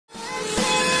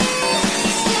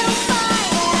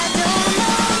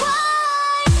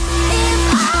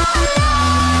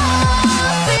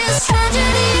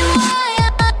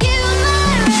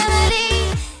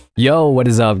Yo, what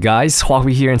is up guys?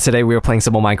 Huahwi here, and today we are playing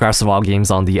some more Minecraft survival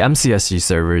games on the MCSG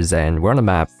servers, and we're on a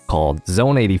map called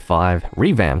Zone 85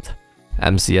 Revamped.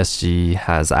 MCSG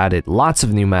has added lots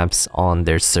of new maps on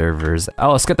their servers.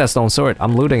 Oh, let's get that stone sword.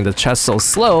 I'm looting the chest so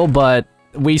slow, but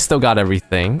we still got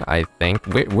everything, I think.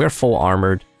 We're full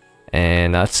armored,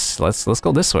 and let's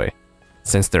go this way.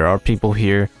 Since there are people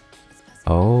here.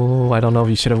 Oh, I don't know if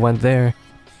you should have went there.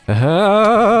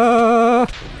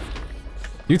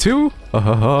 You too?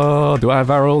 Do I have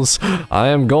arrows? I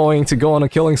am going to go on a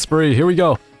killing spree. Here we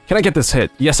go. Can I get this hit?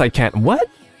 Yes, I can. What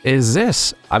is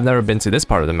this? I've never been to this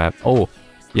part of the map. Oh,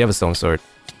 you have a stone sword.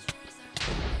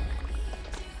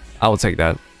 I will take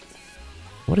that.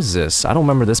 What is this? I don't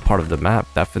remember this part of the map.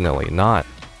 Definitely not.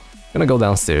 Gonna go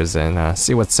downstairs and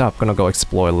see what's up. Gonna go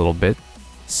explore a little bit.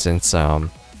 Since I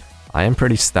am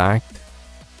pretty stacked.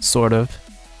 Sort of.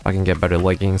 If I can get better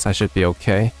leggings, I should be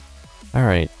okay.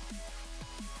 Alright.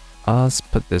 Let's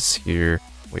put this here.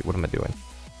 Wait, what am I doing?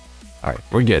 Alright,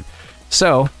 we're good.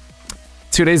 So,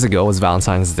 2 days ago was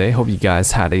Valentine's Day. Hope you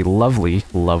guys had a lovely,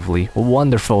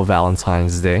 wonderful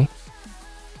Valentine's Day.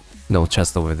 No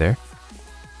chest over there.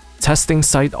 Testing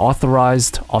site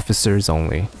authorized officers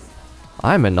only.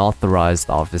 I'm an authorized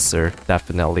officer,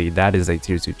 definitely. That is a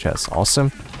tier 2 chest,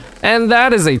 awesome. And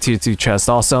that is a tier 2 chest,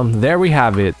 awesome. There we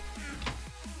have it.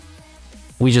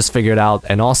 We just figured out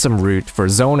an awesome route for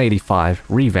Zone 85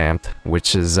 Revamped,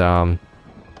 which is I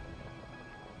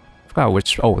forgot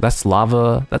which. Oh, that's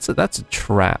lava. That's a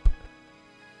trap.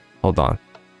 Hold on.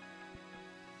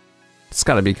 It's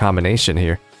got to be a combination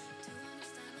here.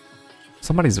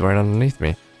 Somebody's right underneath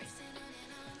me.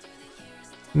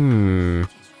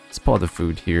 Let's pull the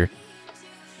food here.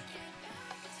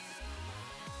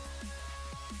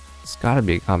 It's got to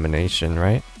be a combination,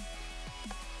 right?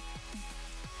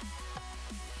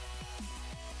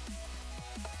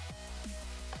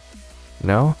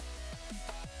 No?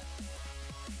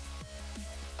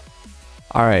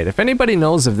 Alright, if anybody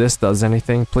knows if this does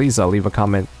anything, please leave a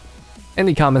comment in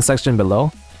the comment section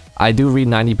below. I do read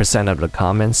 90% of the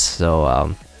comments,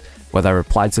 so whether I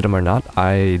reply to them or not,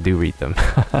 I do read them.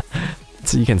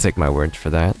 So you can take my word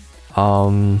for that.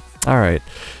 Alright.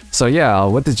 So yeah,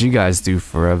 what did you guys do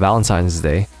for Valentine's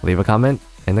Day? Leave a comment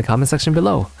in the comment section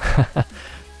below.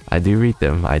 I do read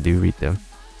them, I do read them.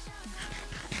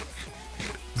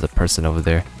 There's a person over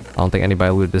there. I don't think anybody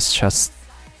looted this chest.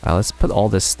 Let's put all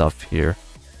this stuff here.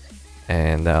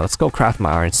 And let's go craft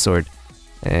my iron sword.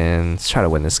 And let's try to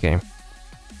win this game.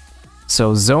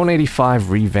 So Zone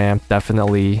 85 Revamp,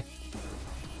 definitely.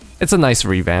 It's a nice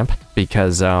revamp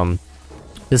because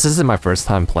this isn't my first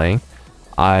time playing.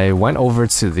 I went over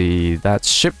to that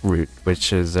ship route,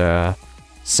 which is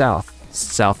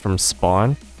south from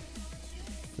spawn.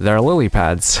 There are lily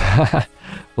pads.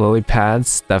 Lily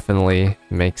pads definitely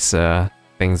makes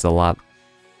things a lot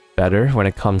better when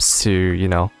it comes to, you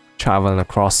know, traveling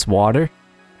across water.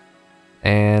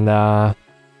 And I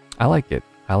like it.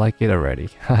 I like it already.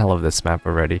 I love this map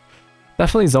already.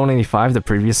 Definitely Zone 85, the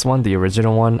previous one, the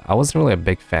original one. I wasn't really a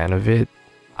big fan of it.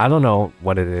 I don't know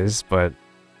what it is, but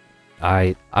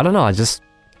I don't know. I just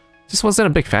wasn't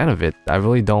a big fan of it. I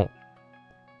really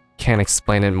can't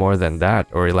explain it more than that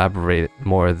or elaborate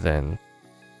more than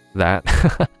that.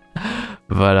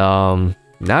 But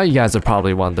now you guys are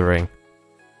probably wondering,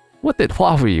 what did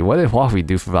Huahwi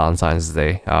do for Valentine's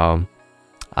Day?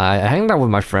 I hanged out with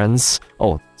my friends.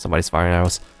 Oh, somebody's firing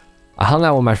arrows. I hung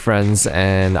out with my friends,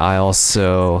 and I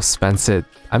also spent it.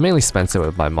 I mainly spent it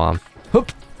with my mom.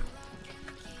 Hoop.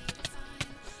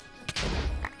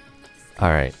 All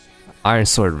right, iron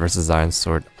sword versus iron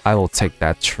sword. I will take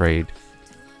that trade.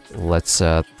 Let's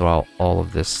throw out all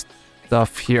of this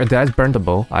stuff here. Did I burn the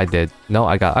bow? I did. No,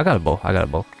 I got a bow. I got a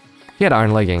bow. He had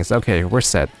iron leggings. Okay, we're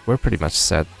set. We're pretty much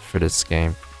set for this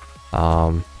game.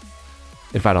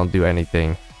 If I don't do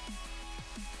anything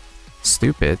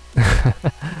stupid.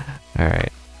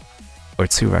 Alright. Or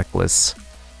too reckless.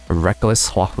 A reckless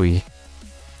Huahwi.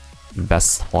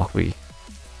 Best Huahwi.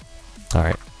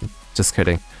 Alright. Just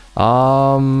kidding.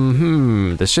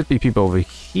 There should be people over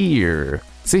here.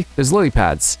 See, there's lily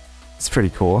pads. It's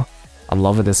pretty cool. I'm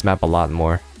loving this map a lot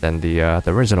more than the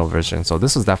original version. So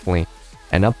this was definitely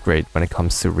an upgrade when it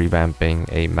comes to revamping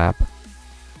a map.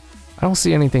 I don't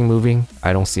see anything moving.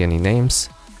 I don't see any names.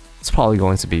 It's probably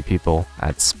going to be people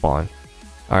at spawn.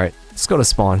 Alright, let's go to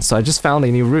spawn. So I just found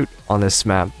a new route on this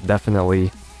map.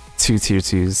 Definitely 2 tier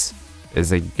 2s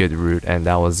is a good route. And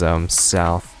that was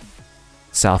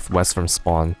southwest from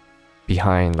spawn.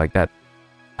 Behind like that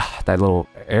little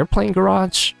airplane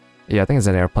garage. Yeah, I think it's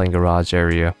an airplane garage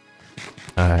area.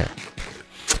 Alright.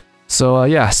 So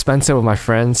yeah, spent it with my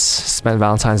friends. Spent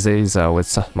Valentine's Days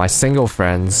with my single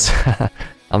friends.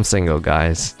 I'm single,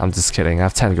 guys. I'm just kidding. I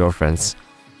have 10 girlfriends.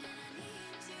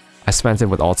 I spent it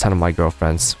with all 10 of my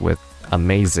girlfriends with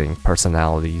amazing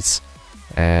personalities.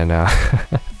 And nah,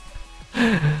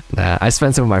 I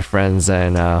spent it with my friends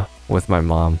and with my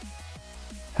mom.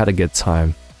 Had a good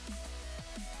time.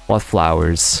 Bought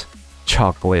flowers,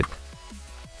 chocolate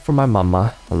for my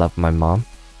mama. I love my mom.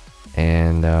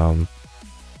 And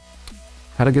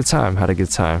had a good time, had a good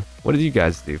time. What did you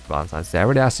guys do for Valentine's Day? I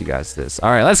already asked you guys this.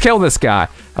 Alright, let's kill this guy.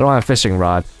 I don't have a fishing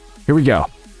rod. Here we go.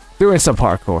 Doing some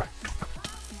parkour.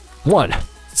 1,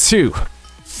 2,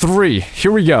 3.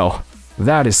 Here we go.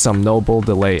 That is some noble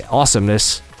delay.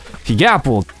 Awesomeness. He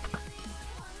gappled.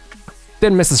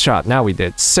 Didn't miss a shot. Now we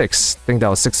did. 6. I think that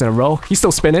was 6 in a row. He's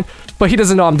still spinning, but he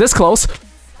doesn't know I'm this close.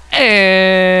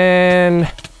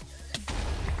 And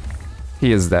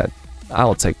he is dead.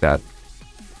 I'll take that.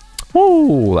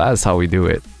 Woo! That's how we do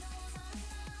it.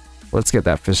 Let's get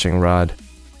that fishing rod.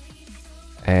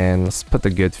 And let's put the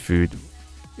good food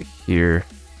here.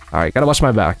 Alright, gotta watch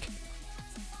my back.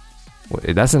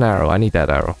 Wait, that's an arrow. I need that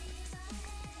arrow.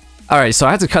 Alright, so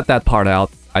I had to cut that part out.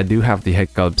 I do have the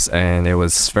hiccups, and it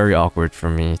was very awkward for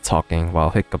me talking while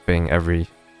hiccuping every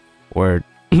word.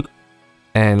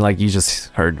 And like you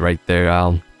just heard right there,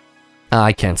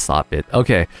 I can't stop it.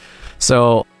 Okay,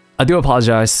 so I do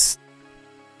apologize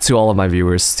to all of my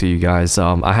viewers, to you guys.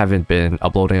 I haven't been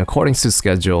uploading according to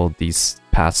schedule these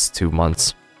past 2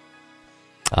 months.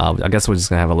 I guess we're just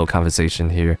gonna have a little conversation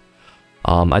here.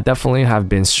 I definitely have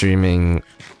been streaming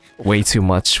way too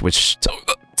much, which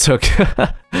took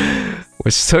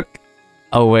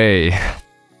away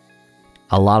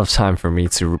a lot of time for me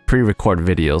to pre-record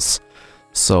videos.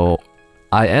 So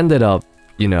I ended up,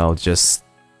 you know, just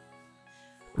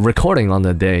recording on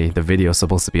the day the video is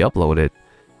supposed to be uploaded.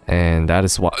 And that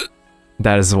is why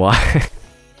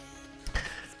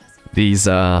these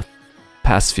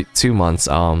past 2 months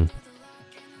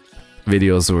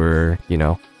videos were, you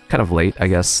know, kind of late, I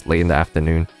guess, late in the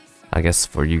afternoon. I guess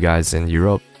for you guys in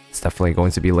Europe, it's definitely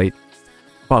going to be late.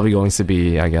 Probably going to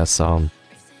be, I guess,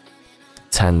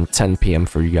 10 p.m.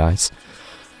 for you guys.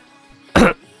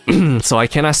 So I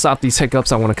cannot stop these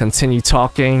hiccups. I want to continue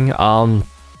talking. I'm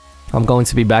going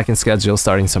to be back in schedule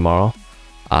starting tomorrow.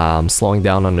 Slowing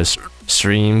down on the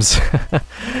streams.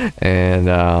 And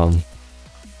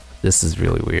this is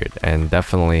really weird, and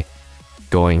definitely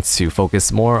going to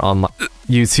focus more on my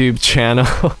YouTube channel.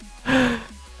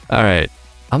 Alright,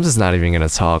 I'm just not even gonna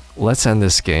talk. Let's end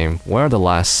this game. Where are the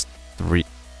last 3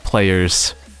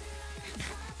 players?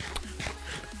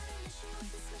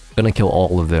 Gonna kill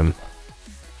all of them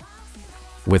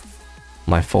with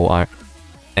my full iron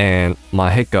and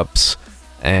my hiccups.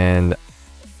 And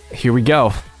here we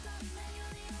go.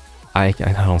 I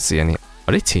don't see any.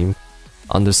 Are they team?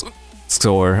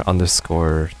 Underscore.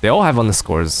 They all have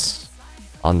underscores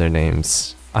on their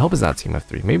names. I hope it's not a team of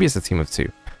 3. Maybe it's a team of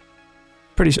 2.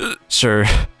 Pretty sure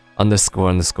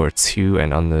underscore 2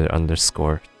 and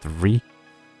underscore 3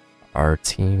 are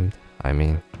teamed. I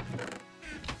mean,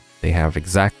 they have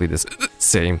exactly the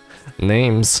same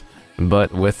names,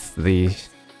 but with the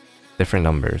different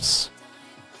numbers.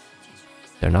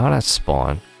 They're not at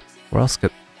spawn. Where else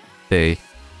could they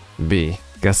be?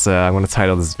 Guess I'm gonna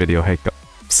title this video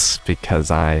Hiccups, because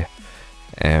I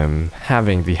am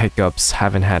having the hiccups.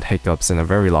 Haven't had hiccups in a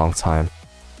very long time,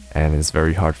 and it's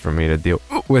very hard for me to deal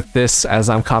with this as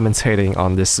I'm commentating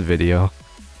on this video.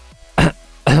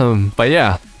 But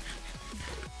yeah,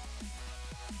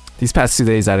 these past 2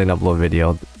 days I didn't upload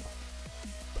video.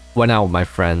 Went out with my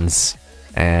friends,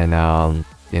 and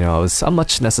you know, it was a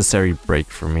much necessary break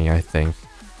for me, I think.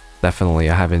 Definitely,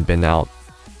 I haven't been out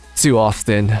too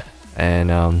often,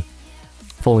 and I've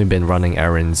only been running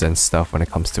errands and stuff when it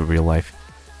comes to real life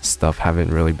stuff. Haven't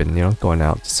really been, you know, going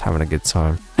out, just having a good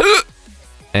time.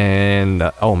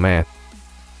 And oh man,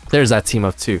 there's that team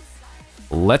of 2.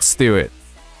 Let's do it.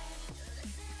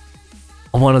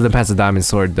 One of them has a diamond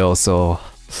sword though, so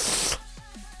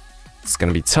it's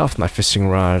gonna be tough. My fishing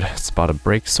rod, it's about to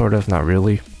break, sort of, not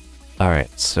really.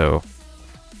 Alright, so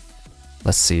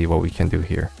let's see what we can do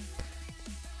here.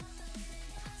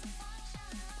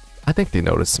 I think they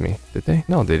noticed me. Did they?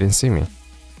 No, they didn't see me.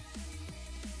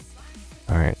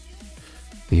 Alright.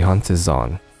 The hunt is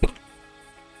on.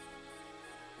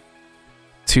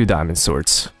 2 diamond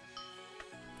swords.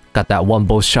 Got that one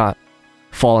bow shot.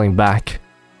 Falling back.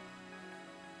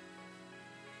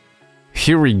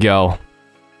 Here we go.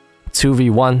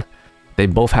 2v1. They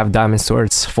both have diamond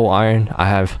swords. Full iron. I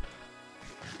have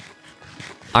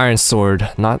iron sword.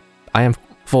 I am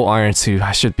full iron too.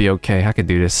 I should be okay. I could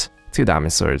do this. 2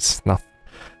 diamond swords.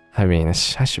 I mean, I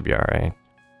should be alright.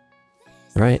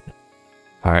 Right?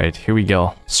 Alright, here we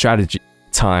go. Strategy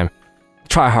time.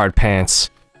 Try hard pants.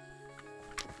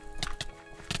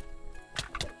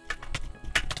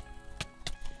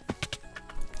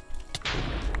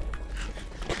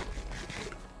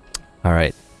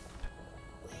 Alright.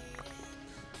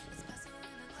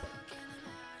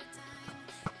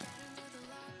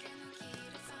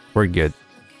 We're good.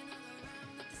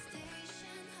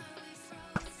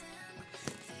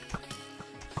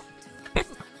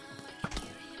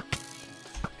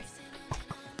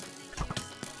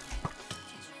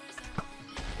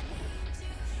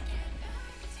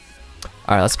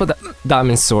 Alright, let's put the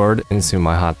diamond sword into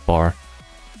my hotbar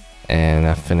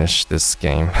and finish this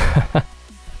game.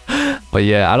 But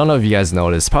yeah, I don't know if you guys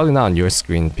noticed, probably not on your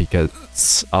screen because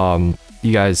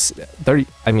you guys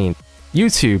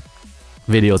YouTube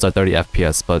videos are 30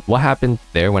 FPS, but what happened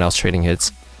there when I was trading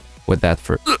hits with that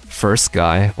first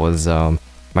guy was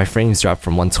my frames dropped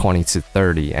from 120 to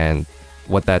 30, and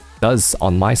what that does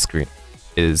on my screen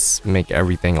is make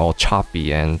everything all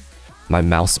choppy, and my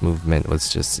mouse movement was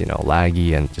just, you know,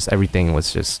 laggy, and just everything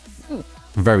was just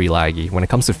very laggy. When it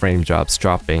comes to frame drops,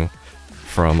 dropping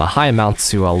from a high amount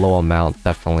to a low amount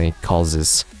definitely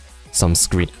causes some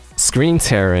screen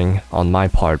tearing on my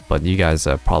part, but you guys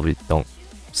probably don't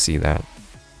see that.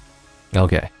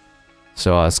 Okay,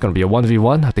 so it's gonna be a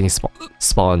 1v1. I think he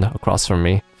spawned across from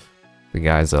me. The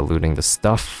guys are looting the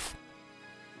stuff.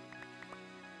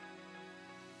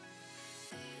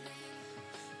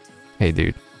 Hey,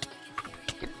 dude.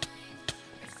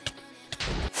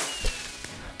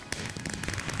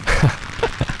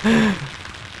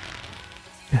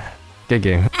 Good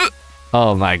game.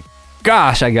 Oh my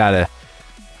gosh, I got it.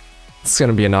 It's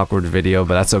gonna be an awkward video,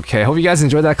 but that's okay. Hope you guys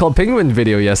enjoyed that Club Penguin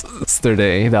video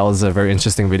yesterday. That was a very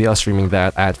interesting video. I was streaming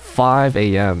that at 5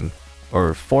 AM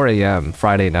or 4 AM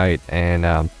Friday night,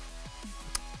 and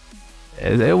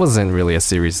it wasn't really a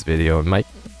serious video. It might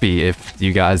be if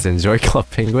you guys enjoy Club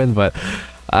Penguin, but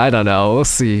I don't know. We'll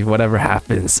see. Whatever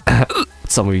happens.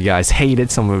 Some of you guys hate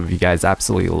it. Some of you guys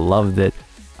absolutely loved it.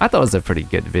 I thought it was a pretty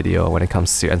good video when it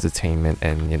comes to entertainment,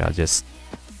 and you know, just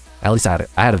at least I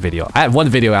had a video. I had one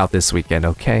video out this weekend,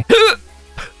 okay?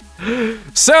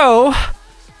 So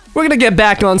we're gonna get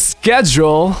back on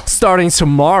schedule. Starting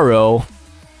tomorrow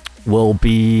will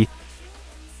be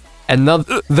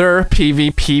another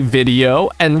PvP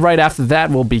video, and right after that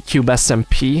will be Cube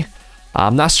SMP.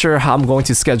 I'm not sure how I'm going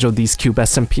to schedule these Cube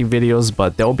SMP videos,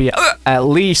 but there will be at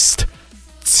least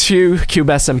 2 Cube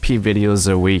SMP videos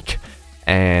a week.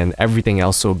 And everything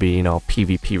else will be, you know,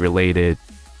 PvP related.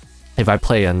 If I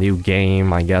play a new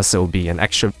game, I guess it'll be an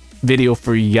extra video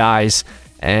for you guys.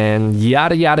 And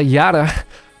yada yada yada.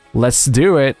 Let's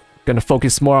do it. Gonna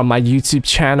focus more on my YouTube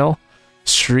channel.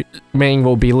 Streaming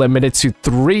will be limited to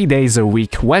 3 days a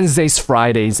week. Wednesdays,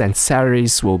 Fridays, and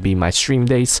Saturdays will be my stream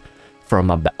days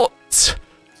from about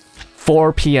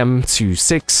 4 PM to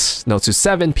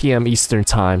 7 PM Eastern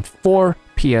Time. 4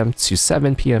 PM to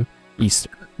 7 PM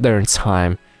Eastern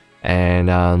time,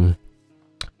 and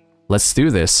let's do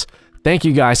this. Thank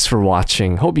you guys for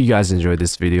watching. Hope you guys enjoyed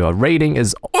this video. A rating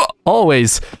is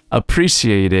always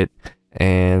appreciated,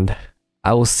 and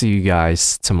I will see you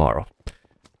guys tomorrow.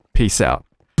 Peace out.